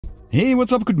Hey,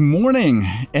 what's up? Good morning.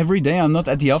 Every day I'm not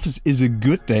at the office is a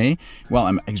good day. Well,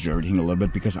 I'm exaggerating a little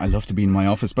bit because I love to be in my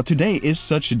office, but today is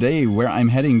such a day where I'm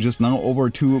heading just now over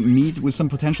to meet with some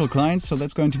potential clients, so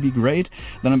that's going to be great.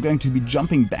 Then I'm going to be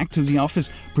jumping back to the office,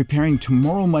 preparing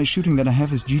tomorrow my shooting that I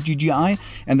have is GGGI,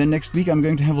 and then next week I'm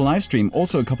going to have a live stream.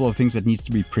 Also a couple of things that needs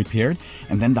to be prepared.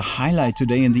 And then the highlight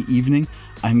today in the evening,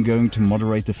 I'm going to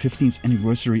moderate the 15th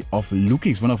anniversary of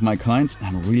Luxembourg, one of my clients,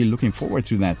 and I'm really looking forward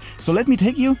to that. So let me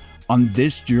take you on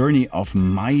this journey of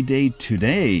my day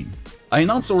today. I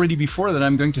announced already before that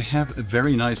I'm going to have a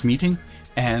very nice meeting,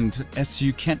 and as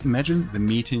you can imagine, the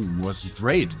meeting was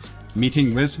great.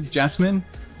 Meeting with Jasmine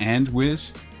and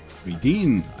with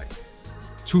Redine,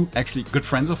 two actually good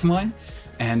friends of mine,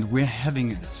 and we're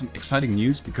having some exciting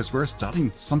news because we're starting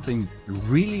something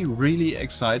really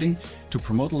exciting to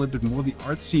promote a little bit more the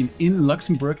art scene in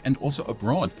Luxembourg and also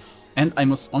abroad. And I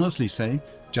must honestly say,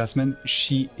 Jasmine,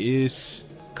 she is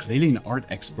clearly an art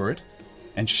expert,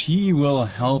 and she will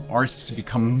help artists to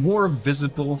become more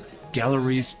visible,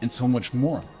 galleries, and so much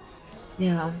more.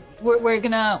 Yeah, we're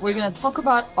gonna talk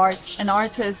about art and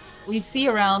artists we see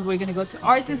around. We're gonna go to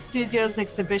artist studios,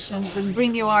 exhibitions, and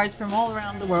bring you art from all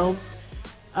around the world.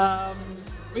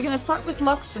 We're gonna start with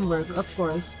Luxembourg, of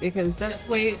course, because that's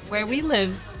where we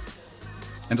live.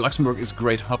 And Luxembourg is a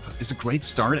great hub. It's a great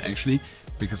start actually,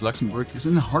 because Luxembourg is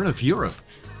in the heart of Europe.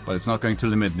 But it's not going to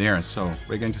limit there, so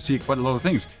we're going to see quite a lot of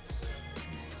things.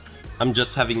 I'm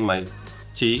just having my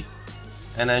tea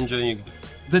and enjoying it.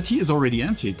 The tea is already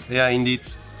empty. Yeah, indeed.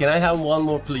 Can I have one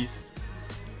more, please?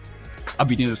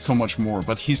 Abidin is so much more,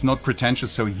 but he's not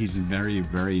pretentious, so he's very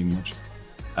much...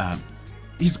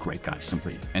 he's a great guy,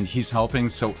 simply. And he's helping,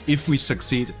 so if we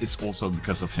succeed, it's also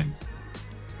because of him.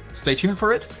 Stay tuned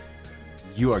for it.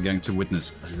 You are going to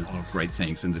witness a lot of great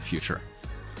things in the future.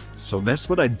 So that's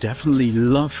what I definitely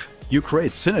love. You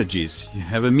create synergies. You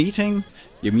have a meeting,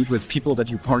 you meet with people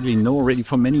that you partly know already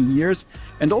for many years,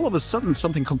 and all of a sudden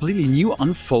something completely new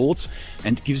unfolds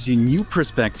and gives you new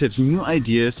perspectives, new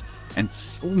ideas, and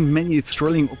so many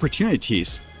thrilling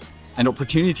opportunities. And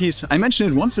opportunities, I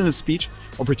mentioned it once in a speech,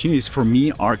 opportunities for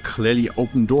me are clearly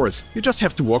open doors. You just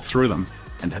have to walk through them.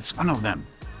 And that's one of them.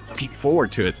 Looking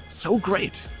forward to it. So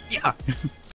great. Yeah.